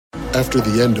After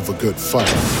the end of a good fight,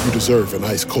 you deserve an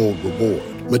ice-cold reward.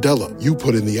 Modelo, you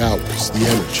put in the hours, the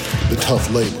energy, the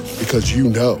tough labor, because you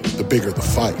know the bigger the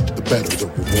fight, the better the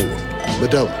reward.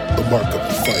 Modelo, the mark of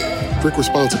the fighter. Drink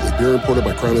responsibly. Beer imported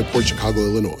by Crown Imports, Chicago,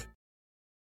 Illinois.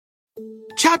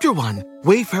 Chapter 1.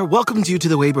 Wayfair welcomes you to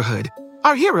the neighborhood.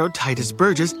 Our hero, Titus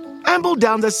Burgess, ambled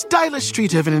down the stylish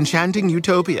street of an enchanting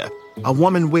utopia. A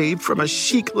woman waved from a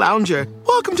chic lounger.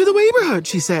 "Welcome to the neighborhood,"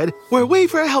 she said, "where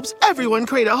Wayfair helps everyone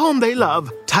create a home they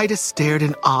love." Titus stared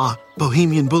in awe.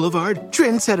 Bohemian Boulevard,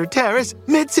 Trendsetter Terrace,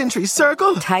 Mid-Century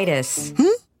Circle. Titus,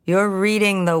 you're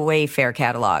reading the Wayfair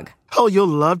catalog. Oh, you'll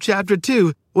love Chapter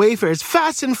 2. Wayfair's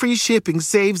fast and free shipping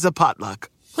saves a potluck.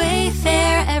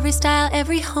 Wayfair, every style,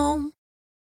 every home.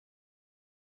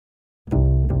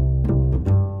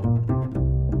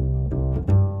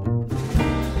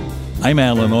 I'm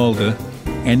Alan Alda,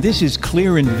 and this is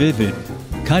Clear and Vivid,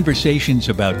 conversations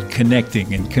about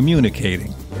connecting and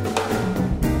communicating.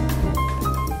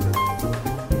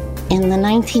 In the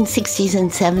 1960s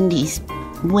and 70s,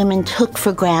 women took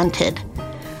for granted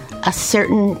a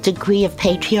certain degree of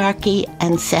patriarchy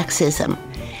and sexism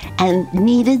and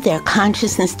needed their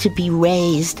consciousness to be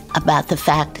raised about the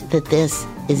fact that this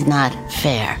is not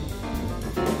fair.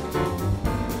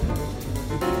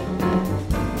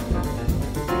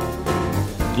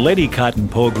 Letty Cotton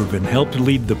Pogrebin helped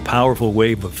lead the powerful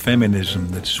wave of feminism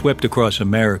that swept across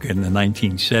America in the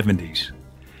 1970s.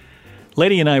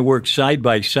 Letty and I worked side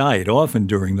by side often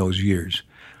during those years.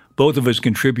 Both of us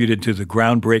contributed to the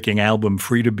groundbreaking album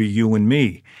Free to Be You and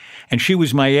Me, and she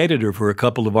was my editor for a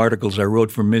couple of articles I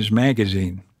wrote for Ms.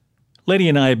 Magazine. Letty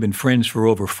and I have been friends for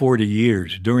over 40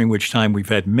 years, during which time we've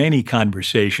had many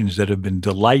conversations that have been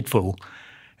delightful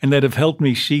and that have helped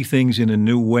me see things in a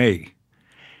new way.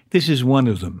 This is one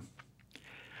of them.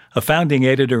 A founding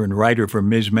editor and writer for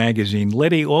Ms. Magazine,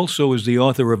 Letty also is the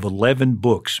author of 11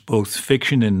 books, both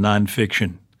fiction and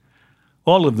nonfiction.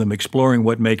 All of them exploring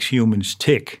what makes humans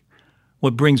tick,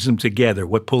 what brings them together,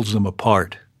 what pulls them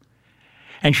apart.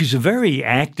 And she's a very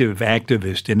active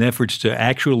activist in efforts to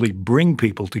actually bring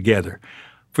people together.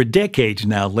 For decades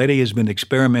now, Letty has been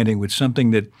experimenting with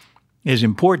something that, as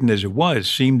important as it was,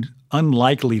 seemed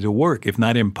unlikely to work, if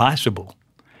not impossible.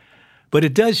 But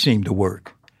it does seem to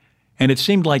work, and it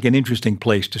seemed like an interesting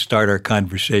place to start our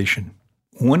conversation.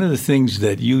 One of the things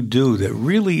that you do that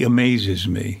really amazes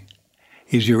me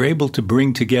is you're able to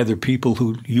bring together people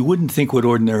who you wouldn't think would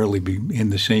ordinarily be in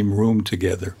the same room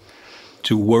together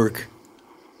to work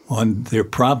on their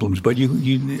problems. But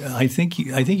I think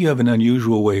you have an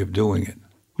unusual way of doing it.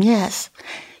 Yes.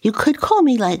 You could call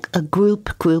me like a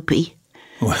groupie.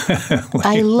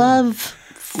 I love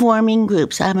forming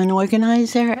groups. I'm an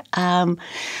organizer.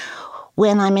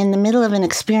 When I'm in the middle of an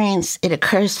experience, it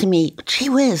occurs to me, gee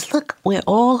whiz, look, we're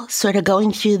all sort of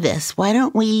going through this. Why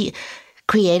don't we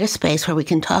create a space where we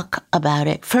can talk about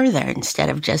it further instead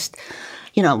of just,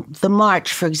 the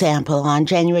march, for example, on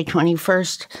January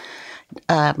 21st,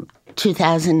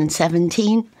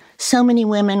 2017. So many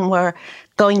women were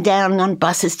going down on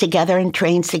buses together and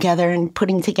trains together and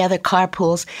putting together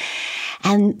carpools.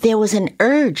 And there was an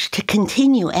urge to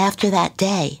continue after that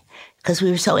day because we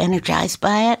were so energized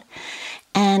by it.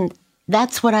 And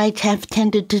that's what I have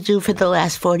tended to do for the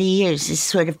last 40 years, is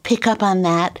sort of pick up on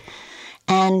that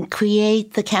and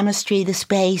create the chemistry, the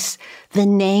space, the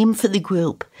name for the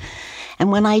group.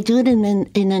 And when I do it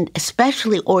in an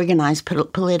especially organized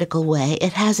political way,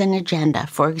 it has an agenda.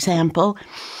 For example,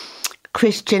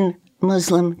 Christian,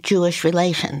 Muslim, Jewish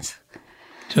relations.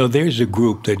 So there's a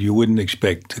group that you wouldn't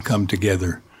expect to come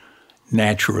together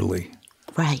naturally.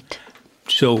 Right.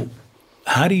 So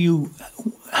how do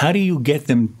you get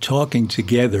them talking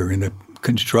together in a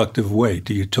constructive way?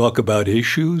 Do you talk about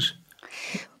issues?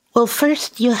 Well,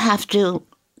 first you have to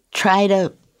try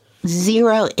to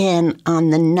zero in on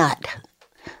the nut.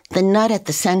 The nut at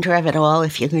the center of it all,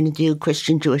 if you're going to do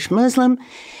Christian, Jewish, Muslim,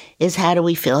 is how do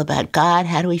we feel about God?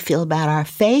 How do we feel about our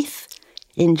faith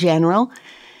in general?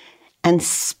 And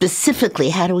specifically,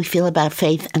 how do we feel about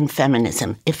faith and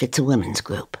feminism if it's a women's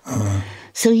group?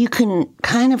 So you can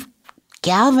kind of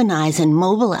galvanize and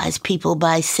mobilize people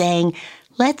by saying,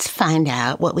 let's find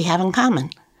out what we have in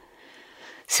common.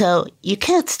 So you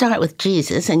can't start with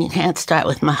Jesus and you can't start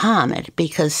with Muhammad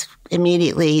because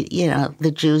immediately,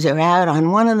 the Jews are out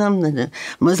on one of them, the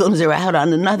Muslims are out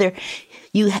on another.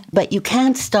 But you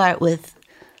can't start with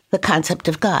the concept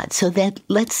of God. So that,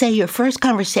 let's say your first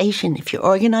conversation, if you're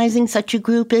organizing such a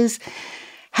group, is,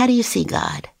 how do you see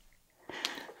God?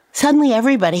 Suddenly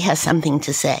everybody has something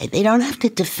to say. They don't have to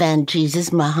defend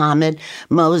Jesus, Muhammad,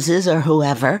 Moses, or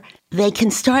whoever. They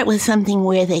can start with something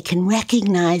where they can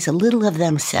recognize a little of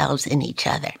themselves in each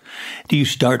other. Do you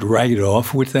start right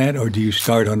off with that, or do you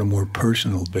start on a more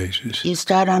personal basis? You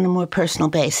start on a more personal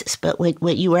basis. But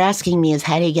what you were asking me is,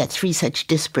 how do you get three such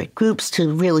disparate groups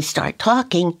to really start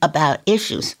talking about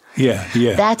issues? Yeah.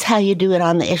 That's how you do it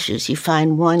on the issues. You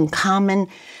find one common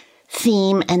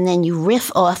theme, and then you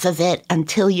riff off of it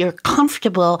until you're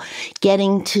comfortable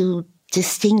getting to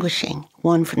distinguishing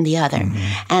one from the other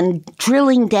and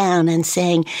drilling down and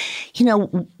saying,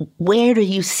 where do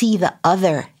you see the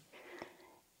other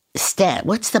stand?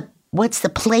 What's the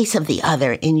place of the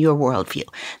other in your worldview?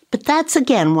 But that's,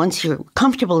 again, once you're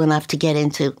comfortable enough to get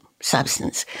into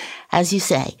substance. As you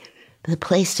say, the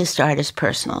place to start is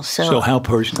personal. So how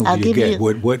personal do you get?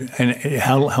 And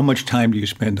how much time do you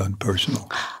spend on personal?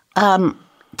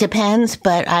 Depends,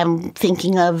 but I'm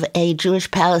thinking of a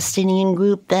Jewish Palestinian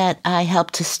group that I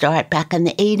helped to start back in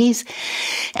the 80s.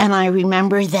 And I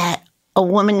remember that a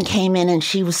woman came in and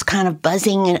she was kind of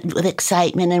buzzing with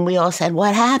excitement. And we all said,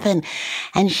 "What happened?"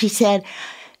 And she said,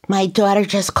 "My daughter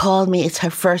just called me. It's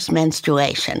her first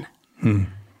menstruation."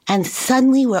 And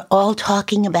suddenly we're all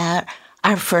talking about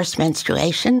our first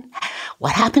menstruation,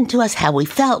 what happened to us, how we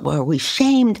felt. Were we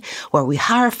shamed? Were we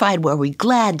horrified? Were we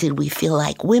glad? Did we feel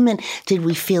like women? Did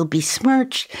we feel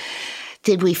besmirched?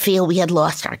 Did we feel we had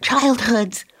lost our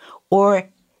childhoods? Or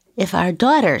if our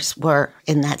daughters were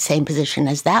in that same position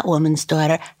as that woman's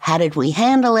daughter, how did we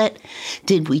handle it?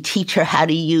 Did we teach her how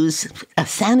to use a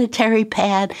sanitary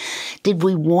pad? Did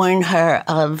we warn her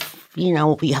of, you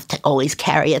have to always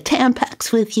carry a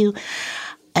Tampax with you?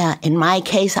 In my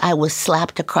case, I was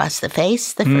slapped across the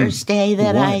face the first day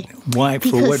that Why?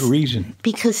 For what reason?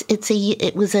 Because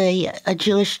it was a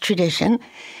Jewish tradition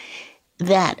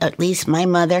that at least my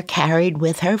mother carried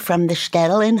with her from the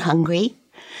shtetl in Hungary.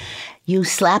 You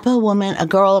slap a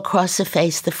girl across the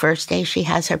face the first day she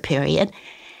has her period,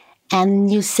 and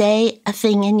you say a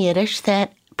thing in Yiddish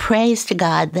that prays to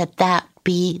God that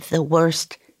be the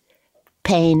worst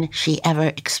pain she ever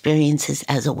experiences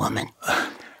as a woman.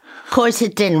 Of course,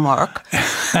 it didn't work.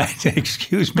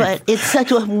 Excuse me. But it's such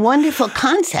a wonderful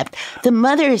concept. The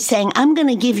mother is saying, "I'm going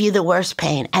to give you the worst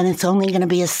pain, and it's only going to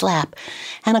be a slap."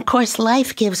 And of course,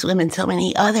 life gives women so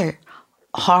many other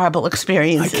horrible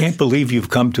experiences. I can't believe you've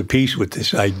come to peace with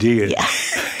this idea. Yeah.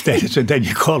 that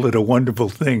you call it a wonderful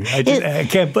thing.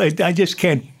 I just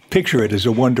can't picture it as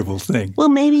a wonderful thing. Well,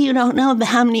 maybe you don't know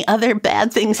how many other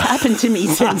bad things happened to me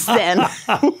since then.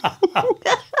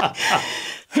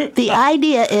 The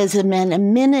idea is, the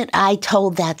minute I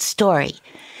told that story,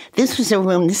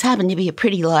 this happened to be a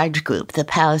pretty large group, the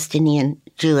Palestinian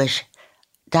Jewish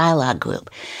Dialogue Group.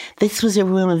 This was a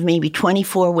room of maybe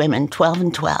 24 women, 12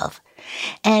 and 12.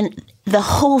 And the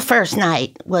whole first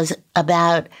night was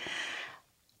about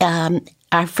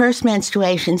our first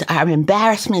menstruations, our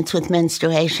embarrassments with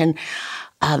menstruation,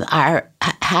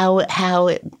 how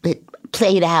it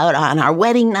played out on our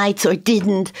wedding nights or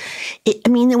didn't.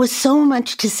 There was so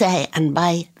much to say. And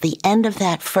by the end of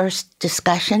that first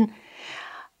discussion,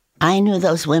 I knew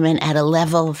those women at a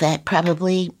level that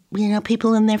probably,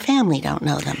 people in their family don't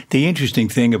know them. The interesting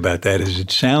thing about that is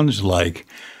it sounds like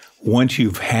once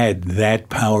you've had that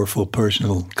powerful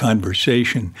personal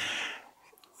conversation,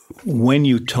 when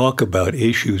you talk about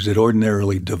issues that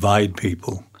ordinarily divide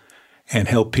people and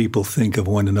help people think of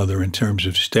one another in terms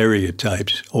of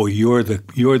stereotypes, or you're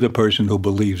the person who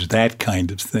believes that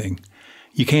kind of thing,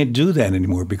 you can't do that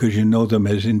anymore because you know them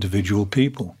as individual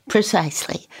people.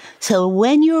 Precisely. So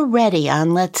when you're ready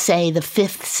on, let's say, the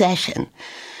 5th session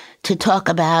to talk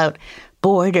about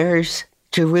borders,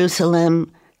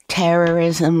 Jerusalem,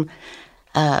 terrorism,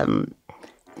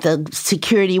 the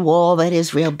security wall that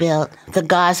Israel built, the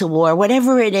Gaza war,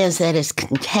 whatever it is that is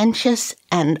contentious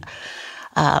and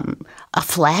a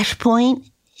flashpoint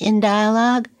in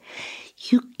dialogue,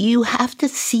 you have to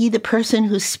see the person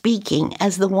who's speaking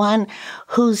as the one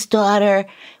whose daughter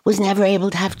was never able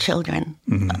to have children,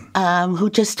 who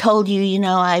just told you,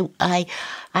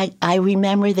 I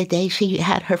remember the day she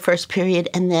had her first period,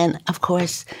 and then, of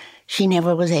course, she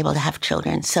never was able to have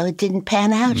children. So it didn't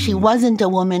pan out. She wasn't a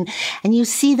woman. And you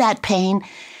see that pain,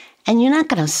 and you're not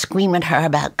going to scream at her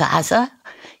about Gaza.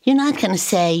 You're not going to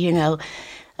say,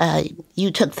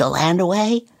 you took the land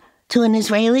away to an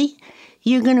Israeli.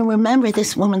 You're going to remember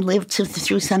this woman lived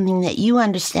through something that you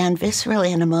understand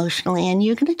viscerally and emotionally, and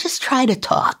you're going to just try to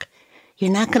talk.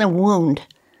 You're not going to wound.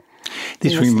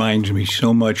 This reminds me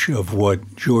so much of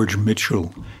what George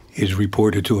Mitchell is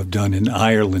reported to have done in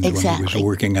Ireland when he was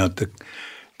working out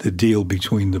the deal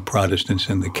between the Protestants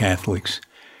and the Catholics.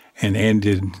 and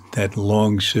ended that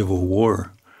long civil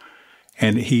war.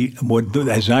 And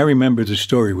as I remember the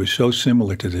story, was so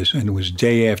similar to this, and it was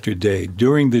day after day.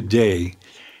 During the day,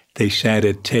 they sat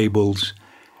at tables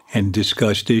and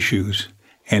discussed issues,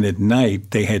 and at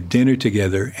night they had dinner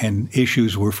together, and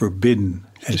issues were forbidden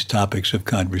as topics of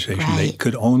conversation. Right. They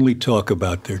could only talk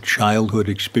about their childhood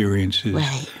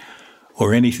experiences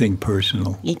or anything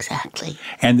personal. Exactly.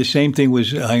 And the same thing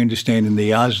was, I understand, in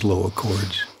the Oslo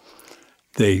Accords.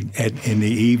 In the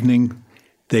evening,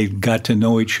 they got to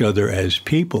know each other as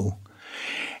people.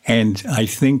 And I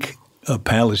think a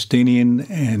Palestinian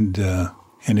and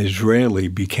an Israeli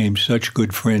became such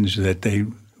good friends that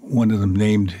one of them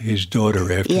named his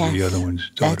daughter after the other one's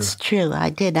daughter. That's true. I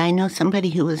did. I know somebody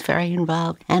who was very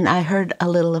involved, and I heard a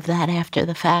little of that after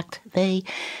the fact. They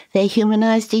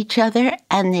humanized each other,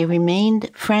 and they remained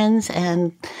friends,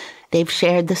 and they've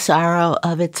shared the sorrow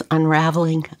of its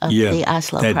unraveling of the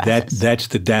Oslo process. That's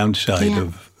the downside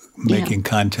of making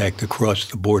contact across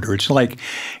the border. It's like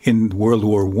in World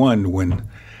War I when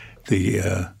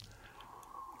the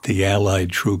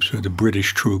Allied troops or the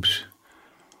British troops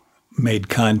made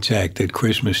contact at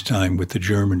Christmas time with the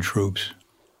German troops,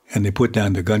 and they put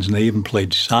down their guns, and they even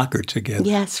played soccer together.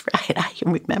 Yes, right. I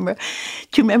can remember.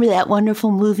 Do you remember that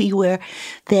wonderful movie where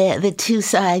the two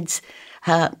sides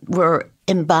were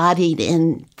embodied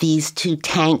in these two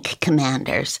tank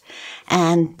commanders?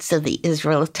 And so the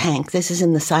Israel tank, this is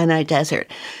in the Sinai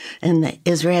Desert, and the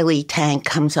Israeli tank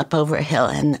comes up over a hill,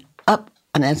 and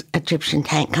an Egyptian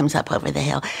tank comes up over the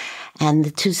hill. And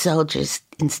the two soldiers,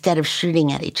 instead of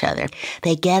shooting at each other,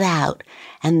 they get out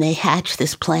and they hatch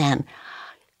this plan.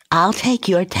 I'll take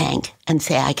your tank and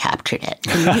say I captured it.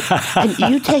 And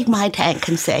you take my tank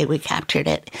and say we captured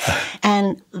it.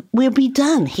 And we'll be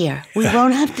done here. We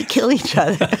won't have to kill each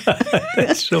other.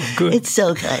 That's so good. It's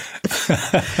so good.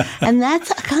 And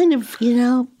that's a kind of,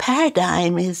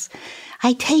 paradigm is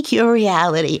I take your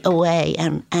reality away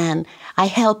and I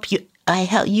help you.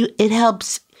 It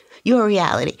helps your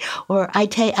reality, or I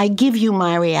give you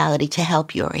my reality to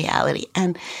help your reality,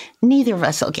 and neither of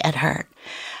us will get hurt.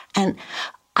 And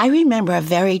I remember a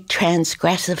very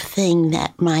transgressive thing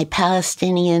that my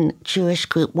Palestinian Jewish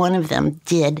group, one of them,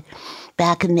 did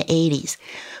back in the 80s.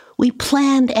 We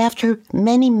planned after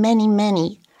many, many,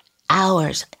 many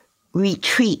hours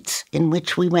retreats in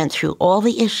which we went through all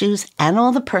the issues and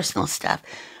all the personal stuff.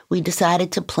 We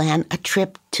decided to plan a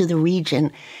trip to the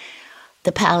region.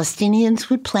 The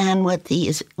Palestinians would plan what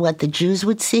the Jews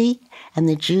would see, and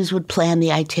the Jews would plan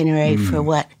the itinerary for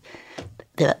what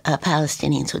the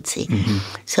Palestinians would see. Mm-hmm.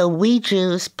 So we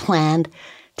Jews planned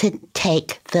to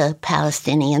take the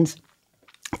Palestinians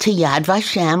to Yad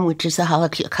Vashem, which is the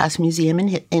Holocaust Museum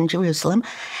in Jerusalem,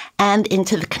 and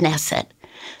into the Knesset,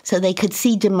 so they could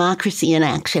see democracy in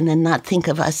action and not think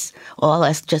of us all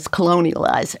as just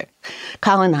colonizers.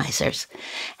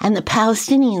 And the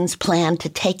Palestinians planned to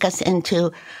take us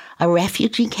into a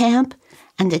refugee camp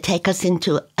and to take us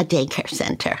into a daycare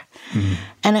center. Mm-hmm.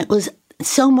 And it was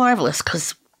so marvelous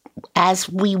because as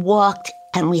we walked,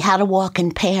 and we had to walk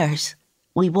in pairs,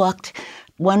 we walked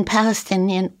one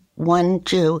Palestinian, one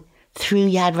Jew, through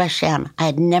Yad Vashem. I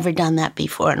had never done that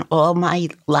before in all my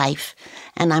life,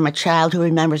 and I'm a child who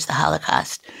remembers the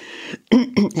Holocaust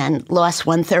and lost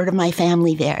 1/3 of my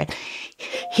family there.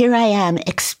 Here I am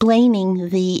explaining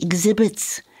the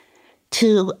exhibits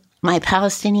to my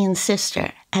Palestinian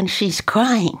sister, and she's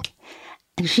crying,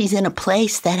 and she's in a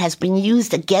place that has been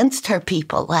used against her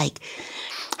people, like,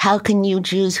 how can you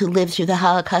Jews who lived through the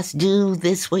Holocaust do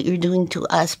this, what you're doing to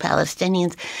us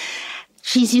Palestinians?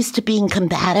 She's used to being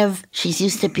combative. She's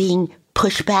used to being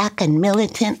pushed back and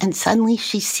militant. And suddenly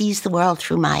she sees the world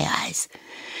through my eyes.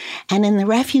 And in the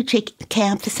refugee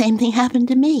camp, the same thing happened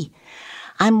to me.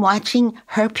 I'm watching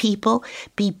her people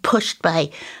be pushed by,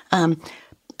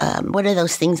 what are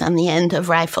those things on the end of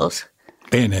rifles?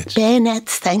 Bayonets.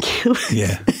 Bayonets, thank you.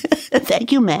 Yeah.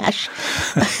 Thank you, MASH.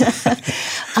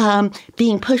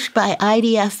 Being pushed by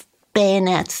IDF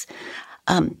bayonets,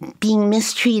 being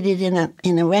mistreated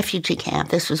in a refugee camp.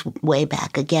 This was way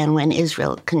back again when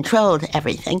Israel controlled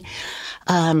everything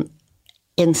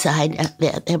inside,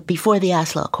 before the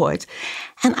Oslo Accords.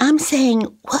 And I'm saying,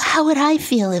 well, how would I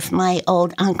feel if my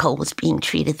old uncle was being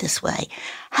treated this way?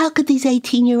 How could these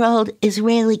 18-year-old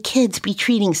Israeli kids be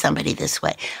treating somebody this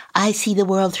way? I see the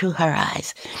world through her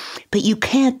eyes. But you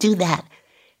can't do that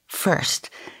first.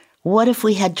 What if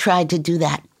we had tried to do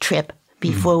that trip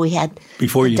before we had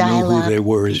before you dialogue? knew who they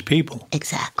were as people?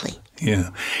 Exactly. Yeah.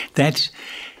 That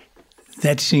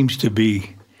seems to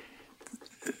be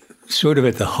sort of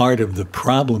at the heart of the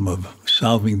problem of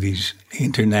solving these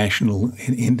international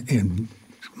and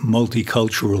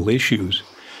multicultural issues.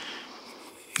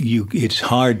 it's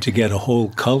hard to get a whole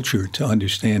culture to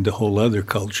understand a whole other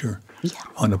culture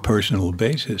on a personal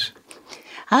basis.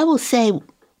 I will say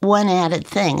one added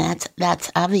thing.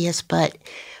 That's obvious, but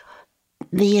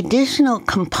the additional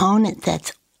component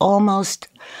that's almost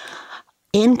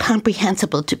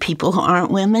incomprehensible to people who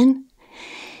aren't women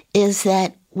is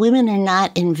that women are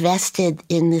not invested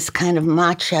in this kind of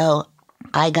macho,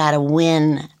 I gotta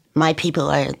win, my people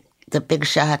are the big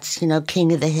shots,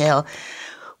 king of the hill.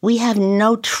 We have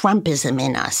no Trumpism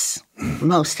in us,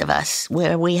 most of us,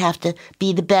 where we have to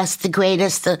be the best, the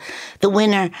greatest, the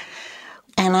winner.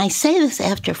 And I say this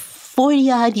after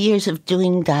 40-odd years of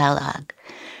doing dialogue.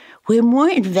 We're more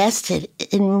invested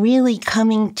in really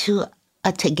coming to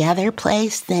a together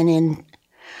place than in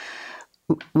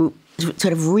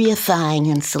sort of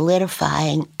reifying and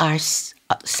solidifying our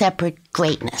separate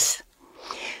greatness.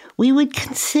 We would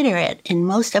consider it, in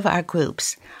most of our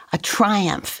groups, a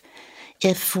triumph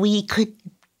if we could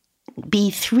be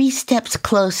 3 steps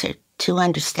closer to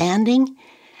understanding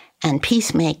and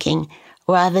peacemaking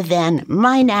rather than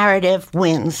my narrative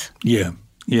wins. Yeah.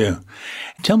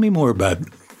 Tell me more about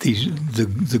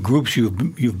the groups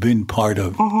you've been part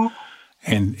of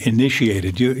and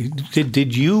initiated.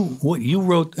 You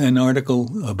wrote an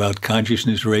article about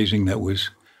consciousness raising that was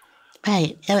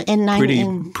right pretty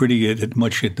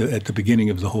much at the beginning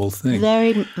of the whole thing.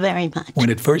 Very, very much. When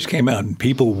it first came out, and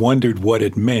people wondered what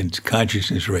it meant,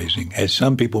 consciousness raising, as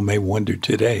some people may wonder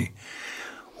today.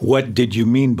 What did you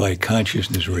mean by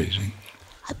consciousness raising?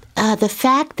 The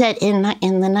fact that in the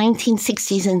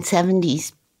 1960s and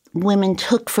 70s, women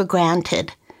took for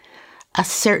granted a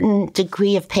certain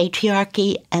degree of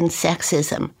patriarchy and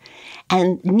sexism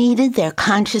and needed their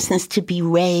consciousness to be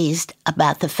raised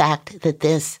about the fact that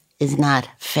this is not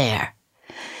fair.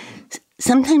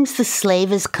 Sometimes the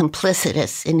slave is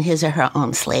complicitous in his or her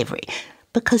own slavery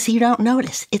because you don't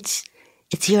notice. It's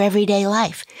your everyday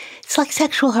life. It's like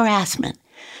sexual harassment.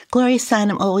 Gloria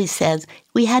Steinem always says,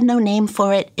 we had no name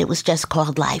for it. It was just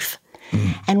called life.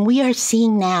 And we are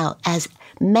seeing now as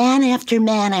man after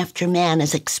man after man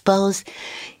is exposed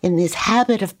in this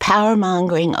habit of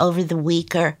power-mongering over the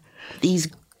weaker. These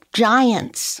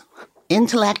giants,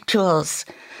 intellectuals,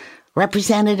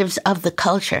 representatives of the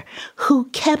culture who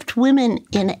kept women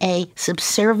in a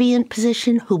subservient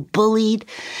position, who bullied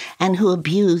and who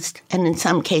abused, and in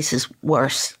some cases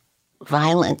worse,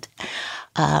 violent,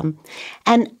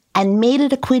 and made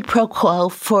it a quid pro quo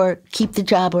for keep the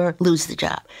job or lose the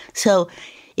job. So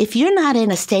if you're not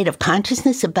in a state of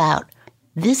consciousness about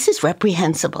this is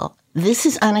reprehensible, this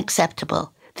is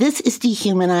unacceptable, this is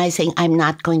dehumanizing, I'm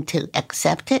not going to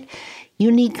accept it, you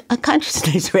need a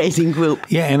consciousness-raising group.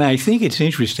 Yeah, and I think it's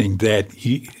interesting that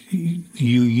you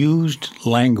used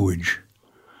language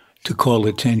to call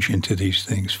attention to these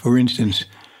things. For instance,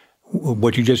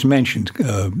 what you just mentioned,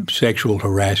 sexual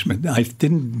harassment.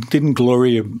 Didn't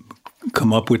Gloria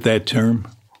come up with that term?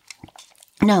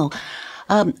 No.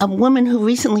 A woman who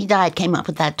recently died came up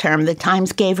with that term. The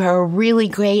Times gave her a really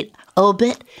great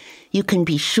obit. You can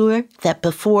be sure that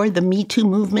before the Me Too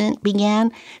movement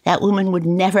began, that woman would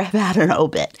never have had an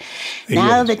obit.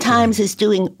 Now the Times is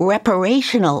doing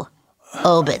reparational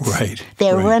obits. Right.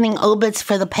 They're running obits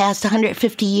for the past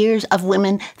 150 years of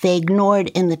women they ignored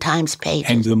in the Times pages.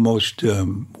 And the most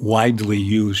widely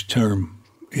used term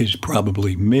is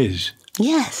probably Ms.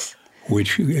 Yes.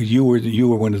 Which you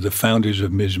were one of the founders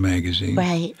of Ms. Magazine.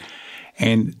 Right.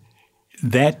 And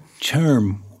that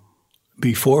term,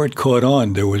 before it caught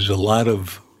on, there was a lot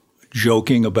of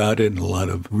joking about it and a lot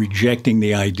of rejecting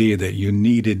the idea that you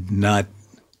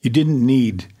didn't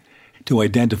need to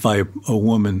identify a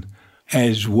woman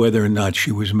as whether or not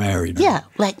she was married. Yeah,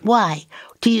 like why?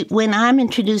 When I'm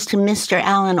introduced to Mr.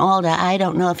 Alan Alda, I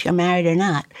don't know if you're married or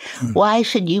not. Why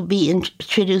should you be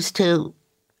introduced to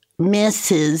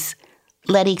Mrs.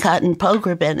 Letty Cotton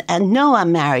Pogrebin and no,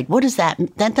 I'm married? What is that?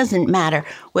 That doesn't matter.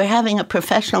 We're having a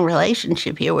professional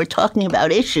relationship here. We're talking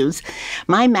about issues.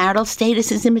 My marital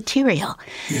status is immaterial.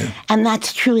 Yeah. And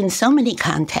that's true in so many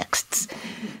contexts.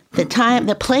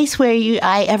 The place where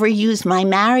I ever used my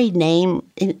married name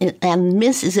and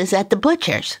Mrs. is at the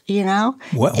butcher's, you know?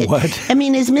 What? I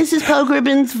mean, is Mrs.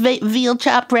 Pogrebin's veal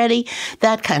chop ready?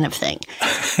 That kind of thing.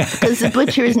 Because the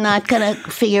butcher is not going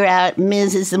to figure out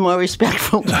Ms. is the more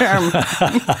respectful term.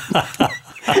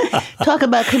 Talk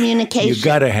about communication. You've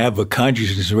got to have a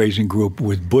consciousness-raising group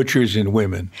with butchers and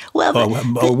women.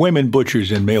 Or women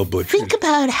butchers and male butchers. Think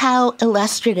about how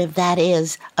illustrative that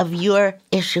is of your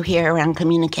issue here around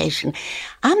communication.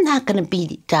 I'm not going to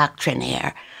be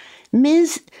doctrinaire.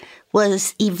 Ms.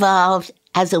 was evolved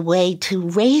as a way to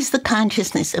raise the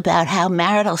consciousness about how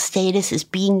marital status is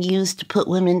being used to put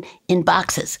women in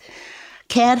boxes.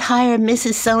 can't hire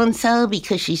Mrs. So-and-so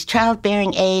because she's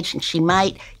childbearing age and she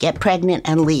might get pregnant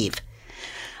and leave.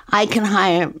 I can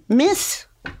hire Miss,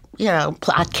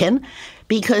 Plotkin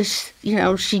because,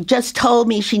 she just told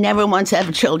me she never wants to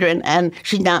have children and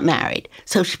she's not married.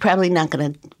 So she's probably not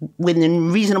going to,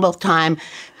 within reasonable time,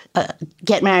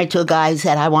 get married to a guy who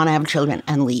said, I want to have children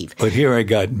and leave. But here I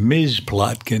got Ms.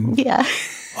 Plotkin. Yeah.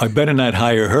 I better not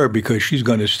hire her because she's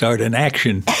going to start an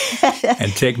action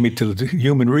and take me to the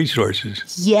human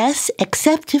resources. Yes,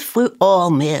 except if we're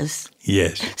all Ms.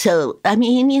 Yes. So, I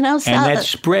mean, And that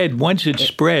spread, once it's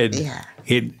spread,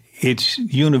 it's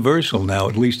universal now,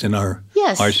 at least in our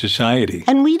society.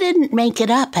 And we didn't make it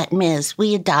up at Ms.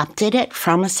 We adopted it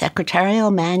from a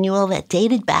secretarial manual that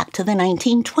dated back to the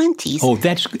 1920s. Oh,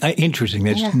 that's interesting.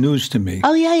 That's news to me.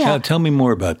 Oh, yeah. Tell me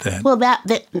more about that. Well,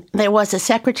 there was a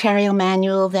secretarial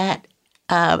manual that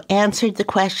answered the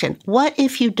question, what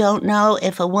if you don't know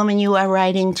if a woman you are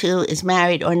writing to is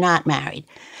married or not married?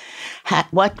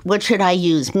 What should I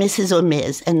use, Mrs. or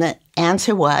Ms.? And the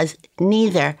answer was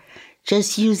neither.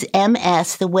 Just use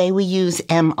MS the way we use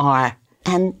MR.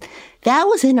 And that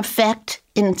was in effect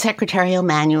in secretarial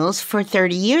manuals for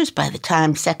 30 years by the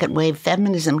time second wave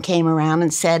feminism came around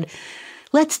and said,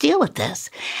 let's deal with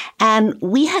this. And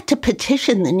we had to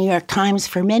petition the New York Times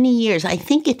for many years. I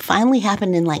think it finally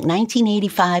happened in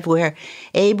 1985 where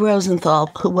Abe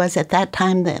Rosenthal, who was at that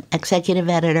time the executive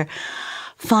editor,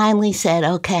 finally said,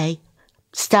 okay,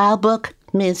 style book,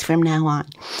 Ms. from now on.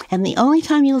 And the only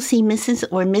time you'll see Mrs.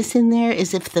 or Miss in there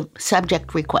is if the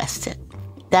subject requests it.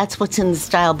 That's what's in the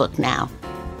style book now.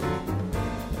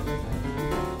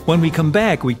 When we come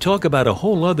back, we talk about a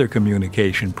whole other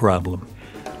communication problem.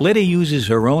 Letty uses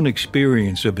her own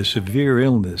experience of a severe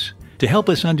illness to help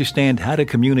us understand how to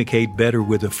communicate better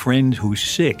with a friend who's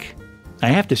sick. I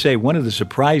have to say, one of the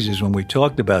surprises when we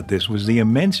talked about this was the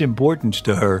immense importance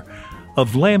to her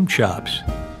of lamb chops.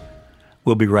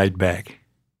 We'll be right back.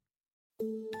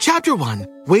 Chapter 1.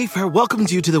 Wayfair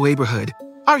welcomes you to the neighborhood.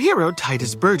 Our hero,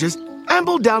 Titus Burgess,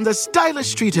 ambled down the stylish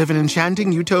street of an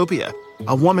enchanting utopia.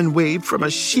 A woman waved from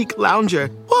a chic lounger.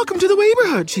 Welcome to the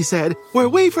neighborhood, she said, where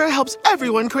Wayfair helps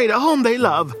everyone create a home they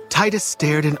love. Titus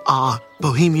stared in awe.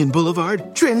 Bohemian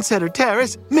Boulevard, Trendsetter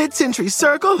Terrace, Mid-Century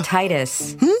Circle.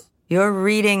 Titus, you're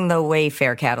reading the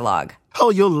Wayfair catalog.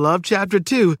 Oh, you'll love Chapter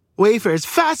 2. Wayfair's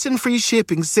fast and free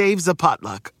shipping saves a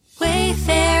potluck.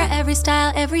 Wayfair, every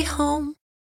style, every home.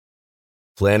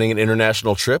 Planning an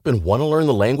international trip and want to learn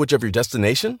the language of your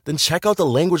destination? Then check out the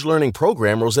language learning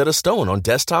program Rosetta Stone on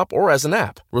desktop or as an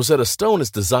app. Rosetta Stone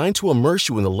is designed to immerse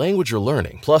you in the language you're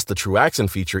learning. Plus, the True Accent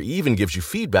feature even gives you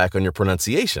feedback on your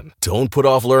pronunciation. Don't put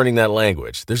off learning that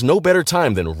language. There's no better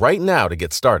time than right now to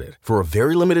get started. For a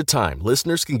very limited time,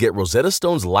 listeners can get Rosetta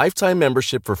Stone's lifetime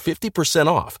membership for 50%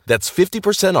 off. That's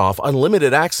 50% off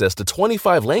unlimited access to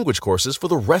 25 language courses for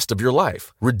the rest of your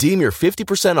life. Redeem your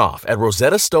 50% off at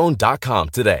rosettastone.com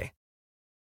today.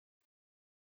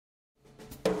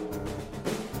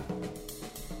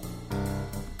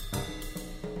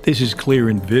 This is Clear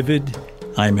and Vivid.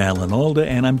 I'm Alan Alda,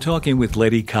 and I'm talking with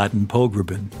Letty Cotton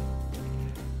Pogrebin.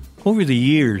 Over the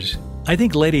years, I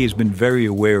think Letty has been very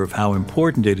aware of how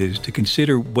important it is to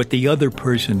consider what the other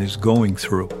person is going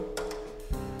through.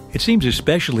 It seems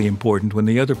especially important when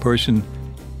the other person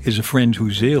is a friend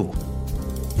who's ill.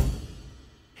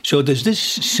 So does this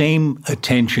same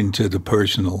attention to the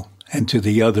personal and to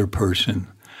the other person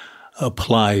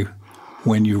apply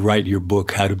when you write your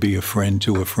book, How to Be a Friend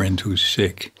to a Friend Who's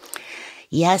Sick?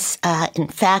 Yes. In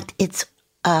fact, it's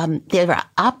there are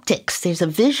optics. There's a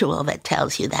visual that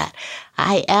tells you that.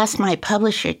 I asked my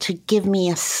publisher to give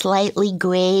me a slightly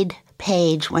grayed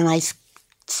page when I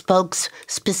spoke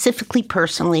specifically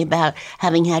personally about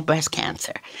having had breast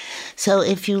cancer. So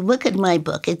if you look at my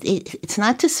book, it's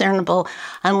not discernible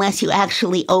unless you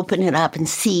actually open it up and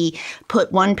see,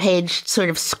 put one page, sort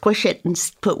of squish it and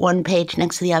put one page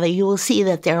next to the other. You will see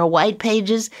that there are white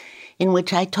pages in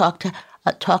which I talk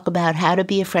about how to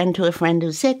be a friend to a friend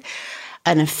who's sick,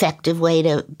 an effective way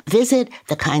to visit,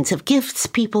 the kinds of gifts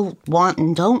people want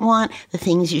and don't want, the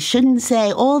things you shouldn't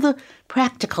say, all the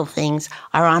practical things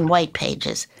are on white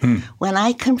pages. When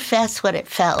I confess what it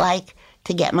felt like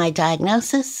to get my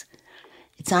diagnosis,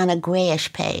 it's on a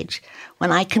grayish page.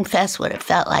 When I confess what it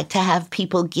felt like to have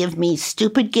people give me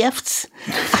stupid gifts,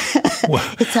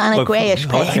 it's on a grayish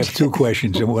page. I have two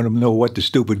questions. I want to know what the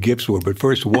stupid gifts were. But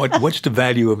first, what's the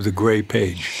value of the gray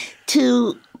page?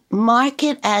 To mark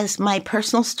it as my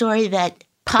personal story that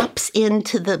pops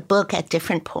into the book at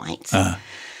different points.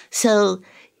 So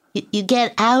you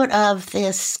get out of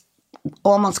this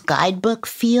almost guidebook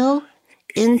feel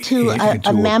into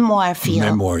a memoir feel.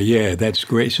 Memoir, yeah, that's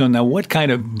great. So now what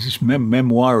kind of, just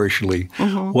memoirishly,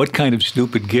 what kind of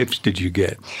stupid gifts did you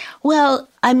get? Well,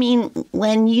 I mean,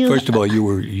 when you... First of all,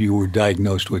 you were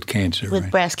diagnosed with cancer, With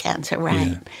right? breast cancer, right.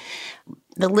 Yeah.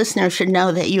 The listener should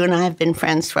know that you and I have been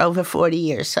friends for over 40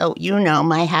 years. So you know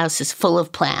my house is full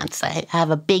of plants. I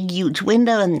have a big, huge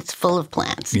window, and it's full of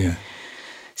plants. Yeah.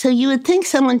 So you would think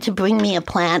someone to bring me a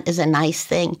plant is a nice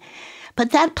thing.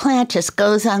 But that plant just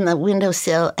goes on the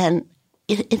windowsill, and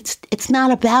it's not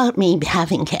about me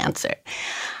having cancer.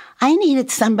 I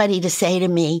needed somebody to say to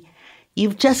me,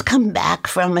 you've just come back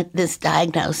from this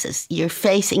diagnosis. You're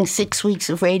facing 6 weeks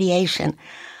of radiation.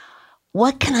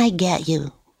 What can I get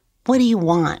you? What do you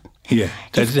want? Yeah,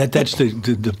 that's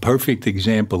the perfect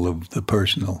example of the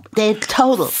personal. They're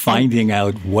total. Finding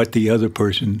out what the other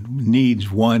person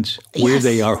needs, wants, where Yes.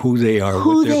 they are, who they are.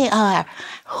 Who they are.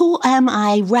 Who am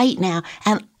I right now?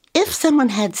 And if someone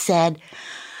had said,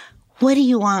 what do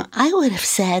you want? I would have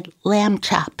said lamb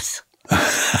chops.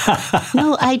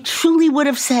 No, I truly would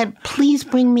have said, please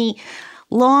bring me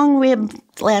long rib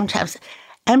lamb chops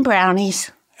and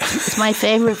brownies. It's my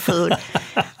favorite food.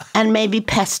 And maybe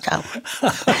pesto.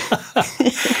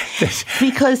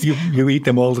 Because You eat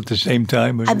them all at the same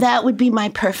time? Or? that would be my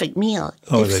perfect meal.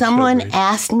 Oh, if that's so someone great.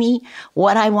 asked me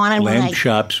what I wanted when Lamb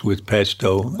chops with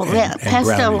pesto and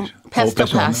pesto brownies. pesto pesto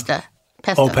pasta.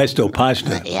 Oh, pesto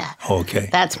pasta. Yeah. Okay.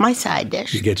 That's my side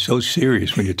dish. You get so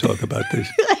serious when you talk about this.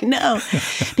 I know,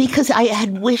 because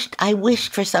I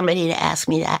wished for somebody to ask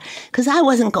me that, because I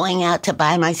wasn't going out to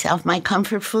buy myself my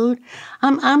comfort food.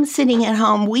 I'm sitting at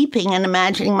home weeping and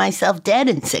imagining myself dead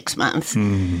in 6 months.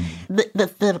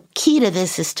 The key to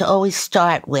this is to always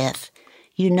start with,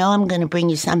 I'm going to bring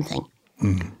you something.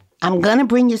 I'm going to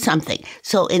bring you something.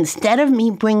 So instead of me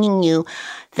bringing you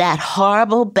that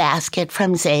horrible basket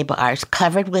from Zabar's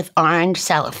covered with orange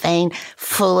cellophane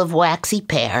full of waxy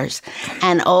pears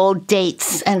and old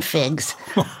dates and figs,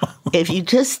 if you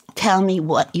just tell me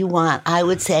what you want, I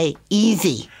would say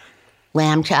easy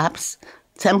lamb chops,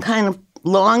 some kind of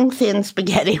long, thin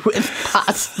spaghetti with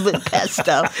pasta, with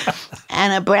pesto,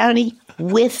 and a brownie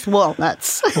with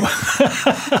walnuts.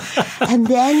 And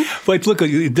then... But look,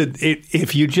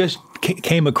 if you just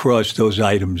came across those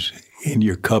items in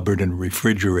your cupboard and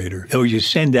refrigerator, or you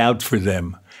send out for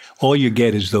them, all you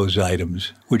get is those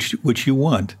items, which you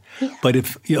want. Yeah. But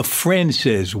if a friend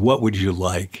says, what would you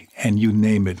like? And you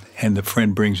name it, and the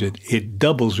friend brings it, it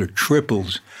doubles or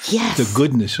triples the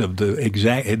goodness of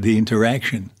the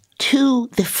interaction. To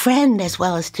the friend as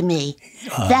well as to me.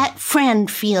 That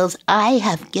friend feels I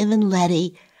have given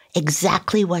Letty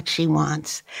exactly what she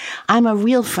wants. I'm a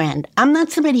real friend. I'm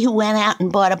not somebody who went out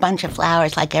and bought a bunch of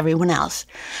flowers like everyone else,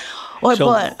 or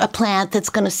bought a plant that's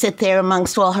going to sit there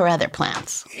amongst all her other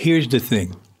plants. Here's the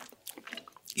thing.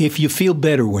 If you feel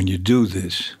better when you do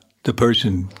this, the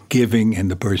person giving and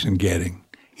the person getting,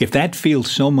 if that feels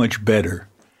so much better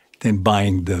than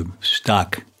buying the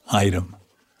stock item,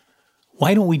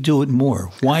 why don't we do it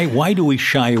more? Why do we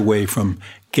shy away from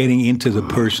getting into the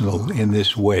personal in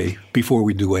this way before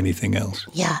we do anything else?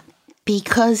 Yeah,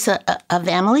 because of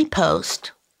Emily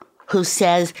Post, who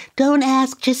says, don't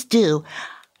ask, just do.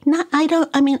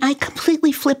 I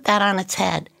completely flip that on its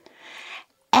head.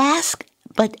 Ask,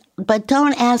 but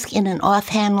don't ask in an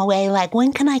offhand way like,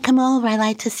 when can I come over? I'd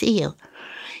like to see you.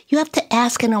 You have to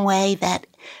ask in a way that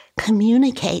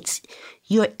communicates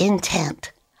your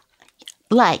intent.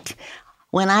 Like,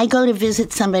 when I go to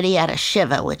visit somebody at a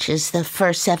Shiva, which is the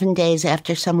first 7 days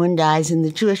after someone dies in the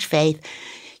Jewish faith,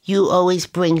 you always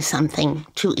bring something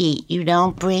to eat. You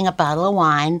don't bring a bottle of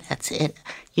wine. That's it.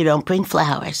 You don't bring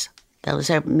flowers. Those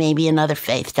are, maybe another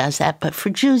faith does that. But for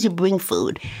Jews, you bring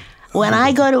food. When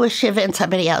I go to a Shiva in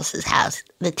somebody else's house,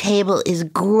 the table is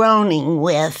groaning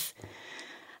with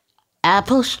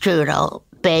apple strudel,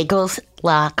 bagels,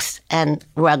 lox, and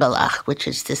rugelach, which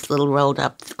is this little rolled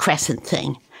up crescent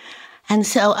thing. And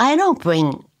so I don't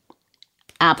bring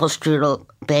apple strudel,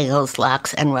 bagels,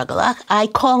 lox, and rugelach. I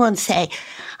call and say,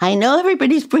 I know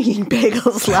everybody's bringing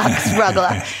bagels, lox,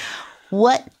 rugelach.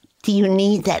 What do you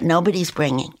need that nobody's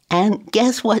bringing? And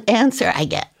guess what answer I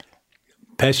get?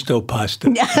 Pesto pasta.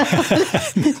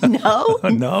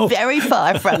 No. Very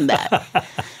far from that.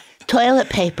 Toilet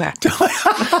paper.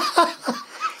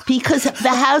 Because the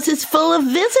house is full of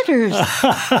visitors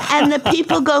and the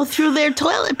people go through their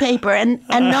toilet paper and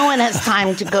no one has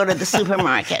time to go to the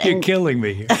supermarket. You're killing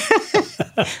me here.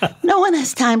 No one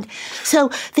has time. So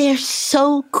they're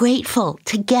so grateful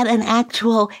to get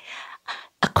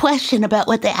a question about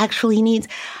what they actually need.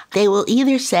 They will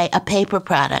either say a paper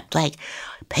product like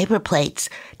paper plates,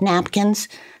 napkins,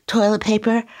 toilet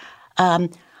paper,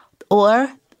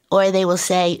 or or they will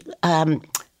say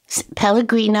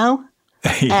Pellegrino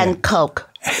and Coke.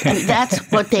 And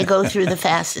that's what they go through the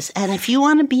fastest. And if you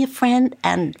want to be a friend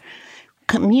and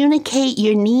communicate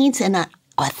your needs in an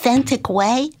authentic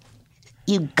way,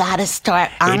 you got to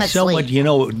start honestly. It's so much,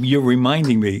 you're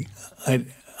reminding me.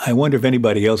 I wonder if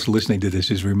anybody else listening to this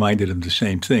is reminded of the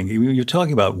same thing. You're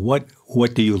talking about what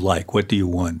do you like, what do you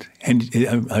want? And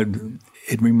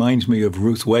it reminds me of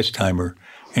Ruth Westheimer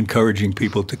encouraging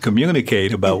people to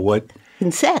communicate about what...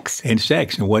 In sex.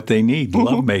 And what they need,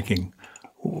 lovemaking.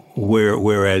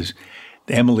 Whereas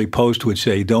Emily Post would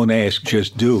say, don't ask,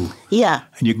 just do. Yeah.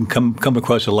 And you can come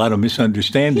across a lot of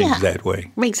misunderstandings that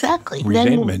way. Exactly.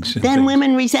 Resentments. Then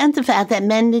women resent the fact that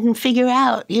men didn't figure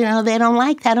out, they don't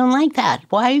like that.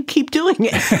 Why do you keep doing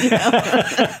it?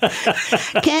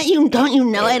 Can't you, don't you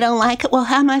know I don't like it? Well,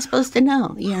 how am I supposed to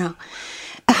know,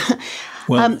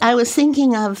 Well, I was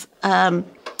thinking of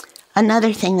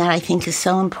another thing that I think is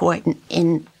so important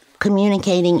in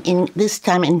communicating, in this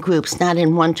time in groups, not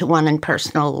in one-to-one and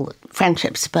personal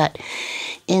friendships, but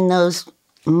in those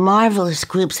marvelous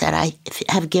groups that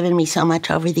have given me so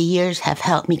much over the years, have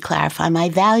helped me clarify my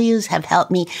values, have helped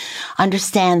me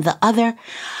understand the other.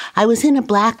 I was in a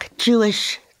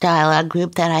Black-Jewish dialogue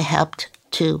group that I helped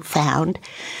to found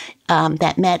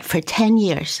that met for 10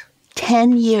 years.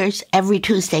 10 years every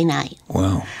Tuesday night.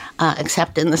 Wow.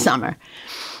 Except in the summer.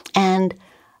 And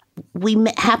we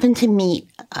happened to meet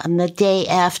on the day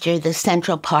after the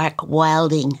Central Park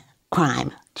Wilding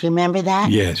crime. Do you remember that?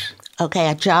 Yes. Okay,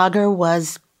 a jogger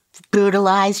was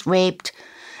brutalized, raped,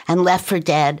 and left for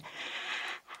dead.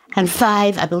 And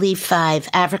five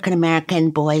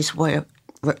African-American boys were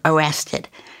arrested.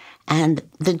 And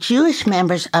the Jewish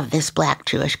members of this Black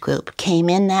Jewish group came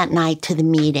in that night to the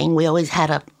meeting. We always had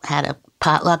a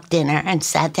potluck dinner and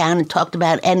sat down and talked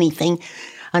about anything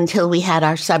until we had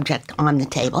our subject on the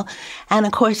table. And,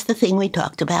 of course, the thing we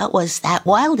talked about was that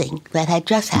wilding that had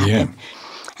just happened. Yeah.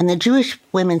 And the Jewish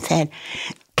women said,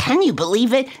 can you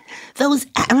believe it? Those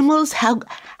animals, how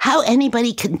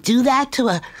anybody can do that to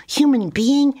a human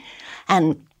being?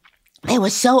 And they were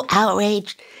so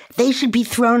outraged. They should be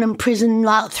thrown in prison,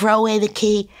 throw away the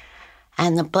key.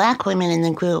 And the Black women in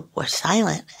the group were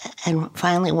silent. And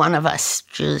finally, one of us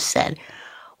Jews said,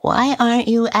 why aren't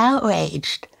you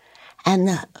outraged? And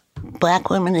the Black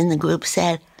women in the group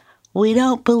said, we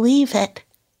don't believe it.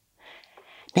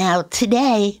 Now,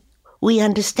 today, we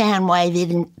understand why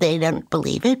they don't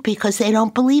believe it, because they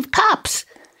don't believe cops.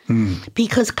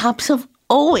 Because cops have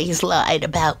always lied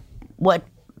about what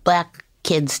Black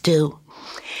kids do.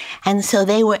 And so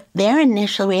their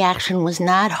initial reaction was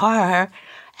not horror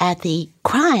at the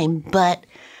crime, but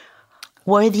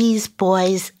were these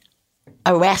boys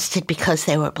arrested because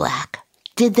they were Black?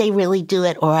 Did they really do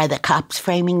it, or are the cops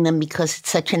framing them because it's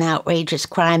such an outrageous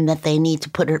crime that they need to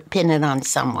pin it on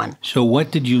someone? So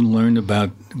what did you learn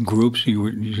about groups?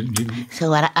 So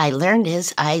what I learned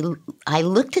is I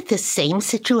looked at this same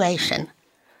situation,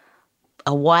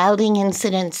 a wilding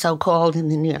incident, so-called, in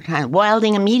the New York Times.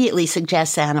 Wilding immediately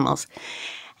suggests animals.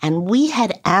 And we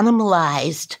had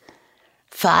animalized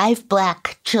 5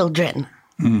 Black children.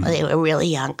 They were really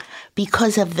young,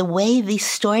 because of the way the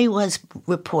story was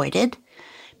reported,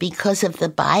 because of the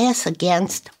bias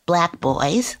against Black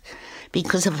boys,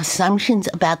 because of assumptions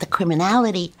about the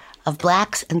criminality of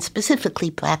Blacks and specifically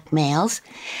Black males.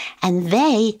 And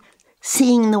they,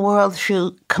 seeing the world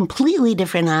through completely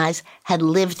different eyes, had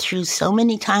lived through so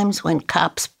many times when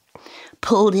cops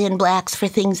pulled in Blacks for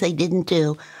things they didn't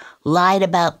do, lied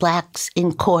about Blacks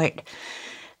in court.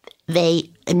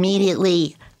 They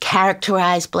immediately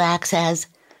characterized Blacks as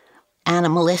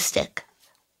animalistic,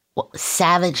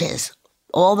 savages.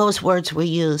 All those words were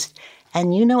used.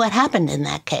 And you know what happened in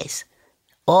that case?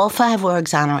 All 5 were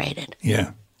exonerated.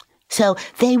 Yeah. So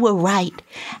they were right.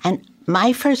 And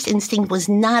my first instinct was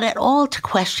not at all to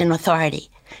question authority,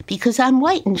 because I'm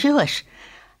white and Jewish.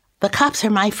 The cops are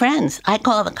my friends. I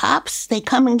call the cops. They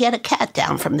come and get a cat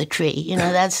down from the tree.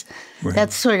 That's right.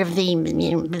 That's sort of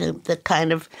the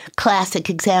kind of classic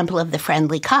example of the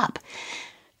friendly cop.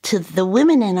 To the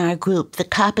women in our group, the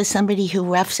cop is somebody who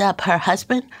roughs up her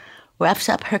husband, roughs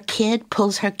up her kid,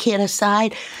 pulls her kid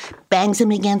aside, bangs him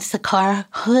against the car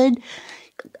hood,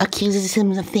 accuses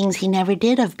him of things he never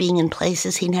did, of being in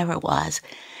places he never was.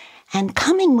 And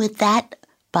coming with that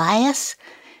bias,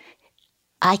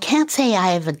 I can't say I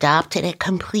have adopted it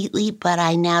completely, but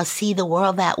I now see the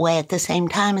world that way at the same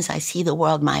time as I see the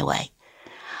world my way.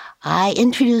 I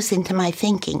introduce into my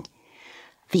thinking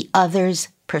the other's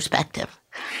perspective.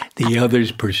 The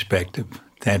other's perspective.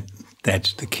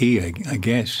 That's the key, I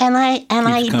guess. And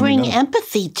I bring up.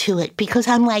 empathy to it because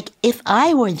I'm like, if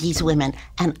I were these women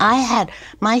and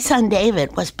my son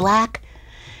David was black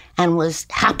and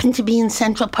happened to be in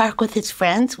Central Park with his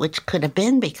friends, which could have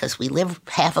been because we live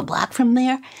half a block from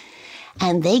there,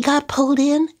 and they got pulled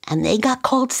in and they got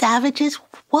called savages,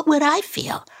 what would I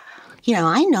feel? You know,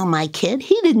 I know my kid.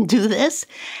 He didn't do this.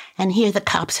 And here the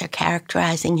cops are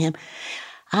characterizing him.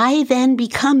 I then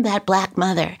become that black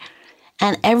mother.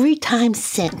 And every time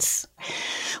since,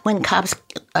 when cops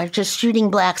are just shooting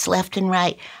blacks left and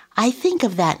right, I think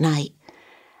of that night.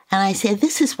 And I say,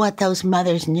 this is what those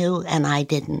mothers knew and I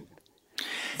didn't.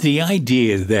 The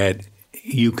idea that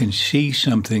you can see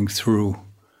something through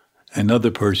another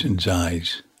person's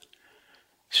eyes,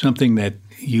 something that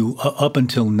you, up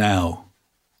until now,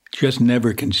 just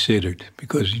never considered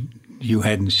because you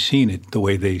hadn't seen it the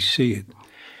way they see it.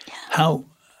 Yeah.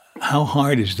 How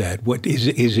hard is that? What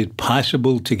is it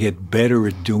possible to get better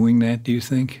at doing that, do you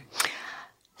think?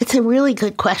 It's a really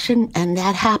good question, and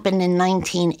that happened in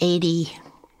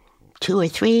 1982 or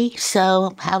 3.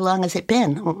 So how long has it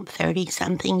been?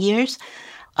 30-something years.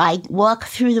 I walk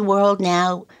through the world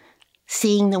now,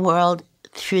 seeing the world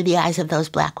through the eyes of those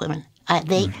black women.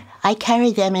 I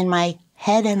carry them in my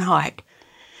head and heart.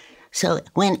 So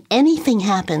when anything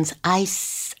happens,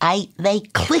 they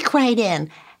click right in.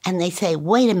 And they say,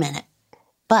 wait a minute,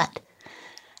 but.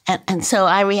 And so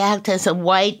I react as a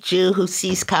white Jew who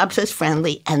sees cops as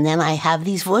friendly, and then I have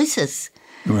these voices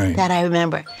that I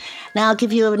remember. Now I'll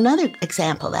give you another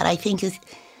example that I think is,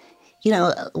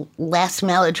 less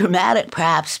melodramatic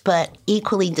perhaps, but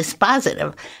equally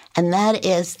dispositive. And that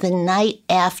is the night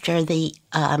after the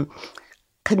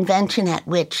convention at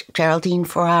which Geraldine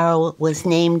Ferraro was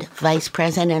named vice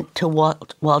president to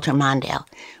Walter Mondale.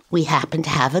 We happened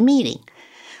to have a meeting.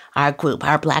 Our group,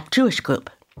 our black Jewish group.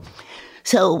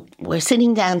 So we're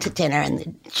sitting down to dinner and the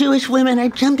Jewish women are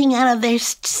jumping out of their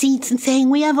seats and saying,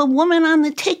 we have a woman on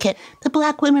the ticket. The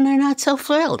black women are not so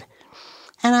thrilled.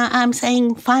 And I'm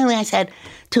saying, finally I said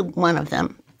to one of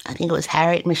them, I think it was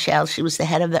Harriet Michelle, she was the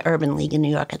head of the Urban League in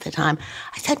New York at the time.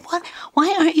 I said, what?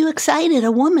 Why aren't you excited?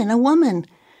 A woman.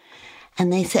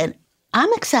 And they said,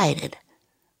 I'm excited.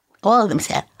 All of them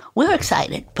said, we're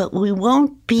excited, but we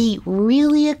won't be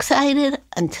really excited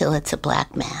until it's a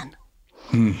black man.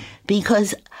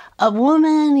 Because a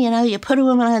woman, you put a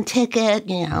woman on a ticket,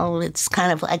 it's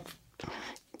kind of like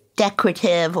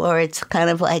decorative or it's kind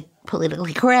of like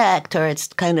politically correct or it's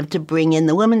kind of to bring in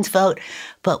the women's vote.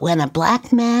 But when a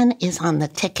black man is on the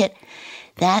ticket,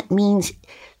 that means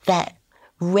that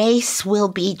race will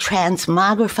be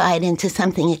transmogrified into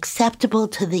something acceptable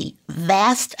to the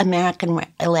vast American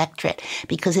electorate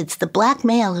because it's the black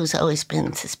male who's always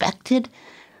been suspected,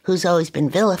 who's always been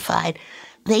vilified.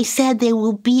 They said there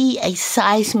will be a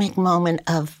seismic moment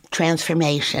of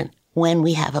transformation when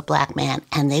we have a black man,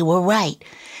 and they were right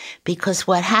because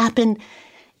what happened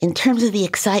in terms of the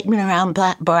excitement around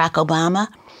Barack Obama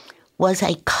was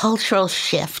a cultural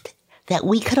shift that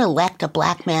we could elect a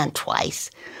black man twice.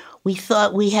 We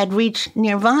thought we had reached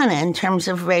nirvana in terms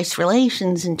of race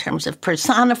relations, in terms of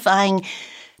personifying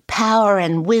power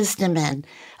and wisdom and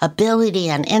ability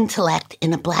and intellect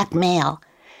in a black male.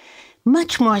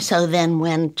 Much more so than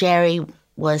when Jerry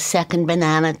was second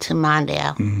banana to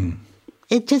Mondale. Mm-hmm.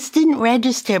 It just didn't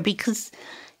register because,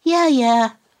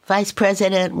 vice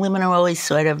president, women are always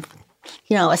sort of,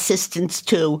 assistants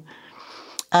too.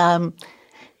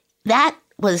 That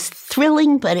was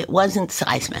thrilling, but it wasn't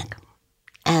seismic.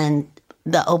 And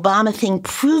the Obama thing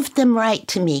proved them right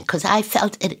to me because I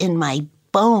felt it in my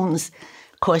bones.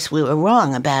 Of course, we were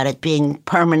wrong about it being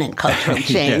permanent cultural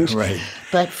change. Yeah, right.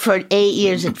 But for 8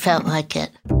 years, it felt like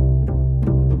it.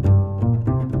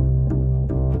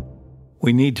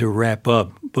 We need to wrap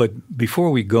up. But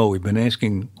before we go, we've been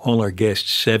asking all our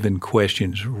guests 7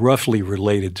 questions roughly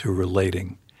related to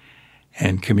relating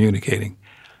and communicating.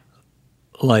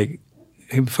 Like,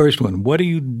 first one, what do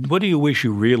you wish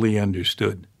you really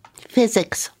understood?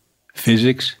 Physics.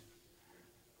 Physics?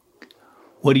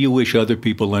 What do you wish other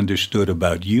people understood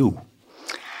about you?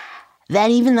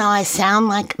 That even though I sound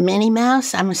like Minnie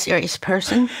Mouse, I'm a serious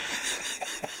person.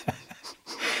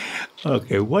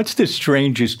 Okay, what's the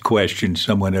strangest question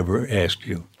someone ever asked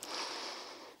you?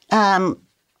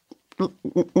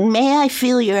 May I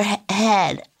feel your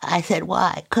head? I said,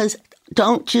 why? Because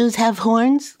don't Jews have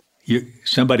horns?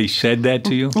 Somebody said that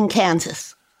to you? In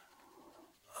Kansas.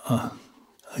 I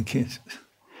can't.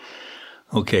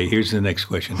 Okay, here's the next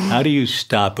question. How do you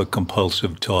stop a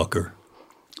compulsive talker?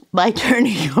 By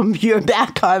turning your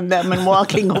back on them and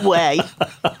walking away.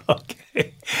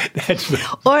 Okay.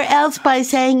 Or else by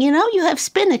saying, you have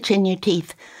spinach in your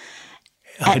teeth.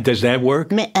 Does that work?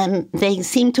 They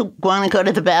seem to want to go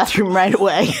to the bathroom right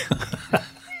away.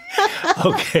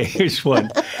 Okay, here's one.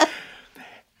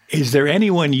 Is there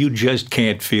anyone you just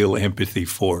can't feel empathy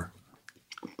for?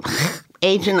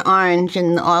 Agent Orange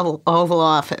in the Oval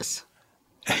Office.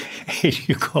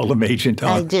 You call him Agent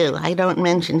Orange? I do. I don't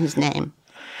mention his name.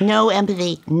 No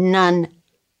empathy, none.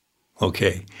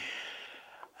 Okay.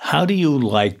 How do you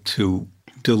like to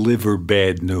deliver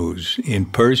bad news? In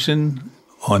person,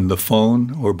 on the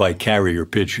phone, or by carrier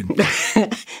pigeon?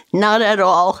 Not at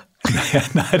all.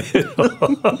 Not at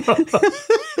all.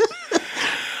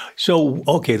 So,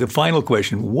 okay, the final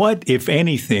question. What, if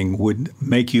anything, would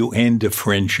make you end a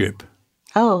friendship?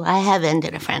 Oh, I have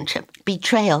ended a friendship.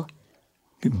 Betrayal.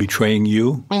 Betraying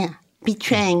you? Yeah,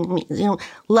 betraying me,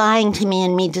 lying to me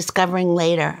and me discovering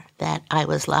later that I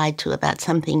was lied to about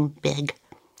something big.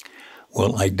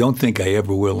 Well, I don't think I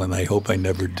ever will, and I hope I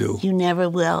never do. You never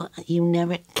will. You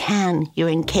never can. You're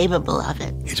incapable of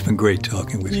it. It's been great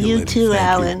talking with you, You Letty. too, Thank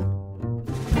Alan. you.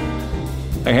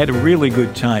 I had a really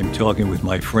good time talking with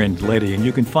my friend Letty, and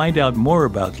you can find out more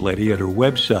about Letty at her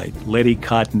website,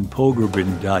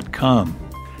 LettyCottonPogrebin.com.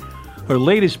 Her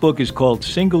latest book is called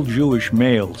Single Jewish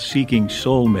Male Seeking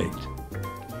Soulmate.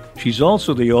 She's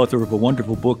also the author of a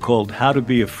wonderful book called How to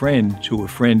Be a Friend to a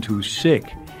Friend Who's Sick.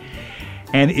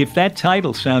 And if that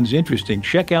title sounds interesting,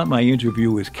 check out my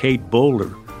interview with Kate Bowler,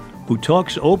 who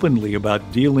talks openly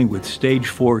about dealing with stage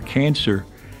 4 cancer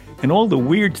and all the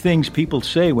weird things people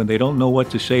say when they don't know what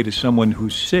to say to someone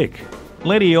who's sick.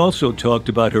 Letty also talked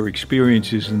about her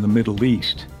experiences in the Middle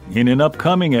East. In an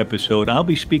upcoming episode, I'll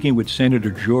be speaking with Senator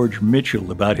George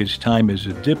Mitchell about his time as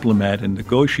a diplomat and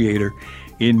negotiator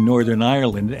in Northern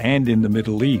Ireland and in the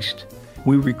Middle East.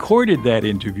 We recorded that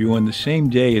interview on the same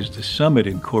day as the summit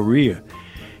in Korea,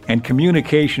 and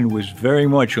communication was very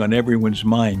much on everyone's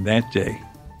mind that day.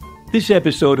 This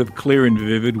episode of Clear and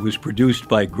Vivid was produced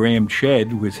by Graham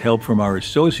Chedd with help from our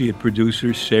associate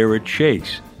producer, Sarah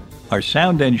Chase. Our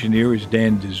sound engineer is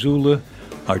Dan DeZula,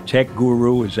 our tech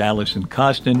guru is Allison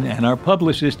Costin, and our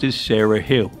publicist is Sarah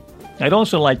Hill. I'd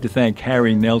also like to thank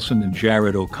Harry Nelson and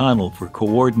Jared O'Connell for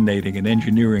coordinating and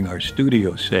engineering our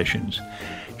studio sessions,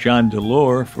 John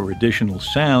Delore for additional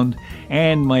sound,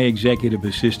 and my executive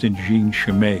assistant, Jean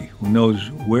Chimay, who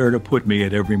knows where to put me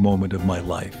at every moment of my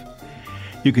life.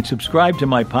 You can subscribe to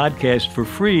my podcast for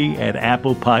free at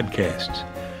Apple Podcasts.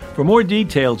 For more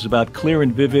details about Clear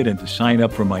and Vivid and to sign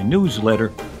up for my newsletter,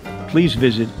 please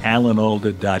visit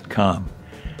alanalda.com.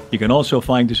 You can also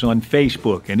find us on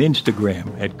Facebook and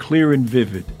Instagram at Clear and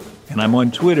Vivid, and I'm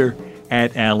on Twitter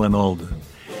at Alan Alda.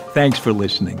 Thanks for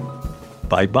listening.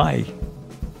 Bye-bye.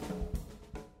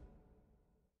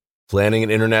 Planning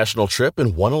an international trip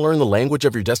and want to learn the language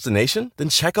of your destination? Then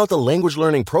check out the language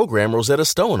learning program Rosetta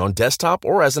Stone on desktop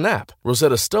or as an app.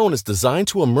 Rosetta Stone is designed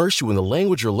to immerse you in the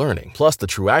language you're learning. Plus, the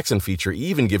True Accent feature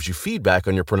even gives you feedback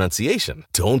on your pronunciation.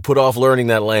 Don't put off learning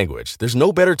that language. There's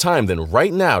no better time than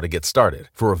right now to get started.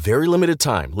 For a very limited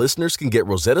time, listeners can get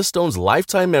Rosetta Stone's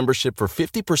lifetime membership for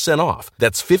 50% off.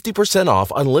 That's 50% off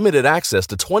unlimited access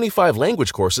to 25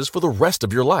 language courses for the rest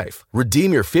of your life.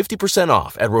 Redeem your 50%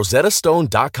 off at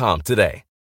rosettastone.com today.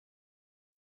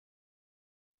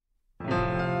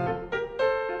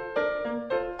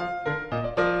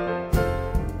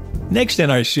 Next in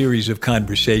our series of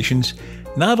conversations,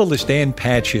 novelist Ann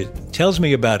Patchett tells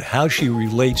me about how she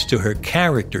relates to her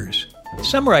characters.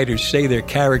 Some writers say their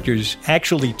characters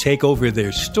actually take over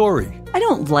their story. I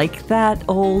don't like that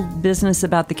old business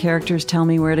about the characters tell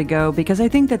me where to go, because I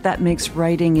think that makes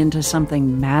writing into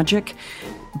something magic.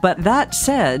 But that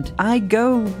said, I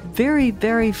go very,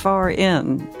 very far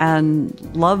in and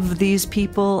love these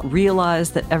people,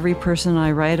 realize that every person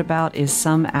I write about is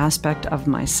some aspect of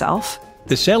myself.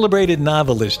 The celebrated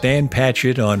novelist Ann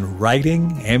Patchett on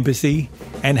writing, empathy,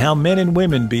 and how men and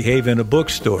women behave in a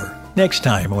bookstore. Next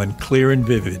time on Clear and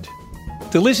Vivid.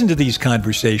 To listen to these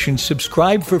conversations,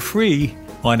 subscribe for free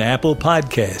on Apple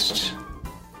Podcasts.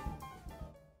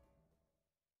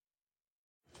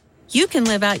 You can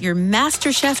live out your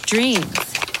MasterChef dreams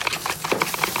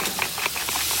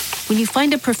when you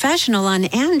find a professional on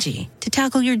Angie to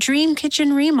tackle your dream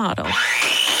kitchen remodel.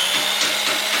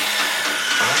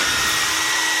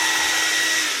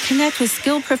 Connect with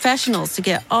skilled professionals to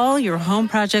get all your home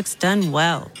projects done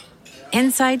well.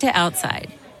 Inside to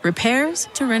outside, repairs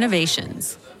to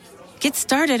renovations. Get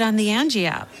started on the Angie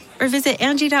app or visit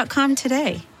Angie.com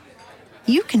today.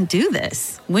 You can do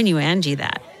this when you Angie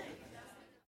that.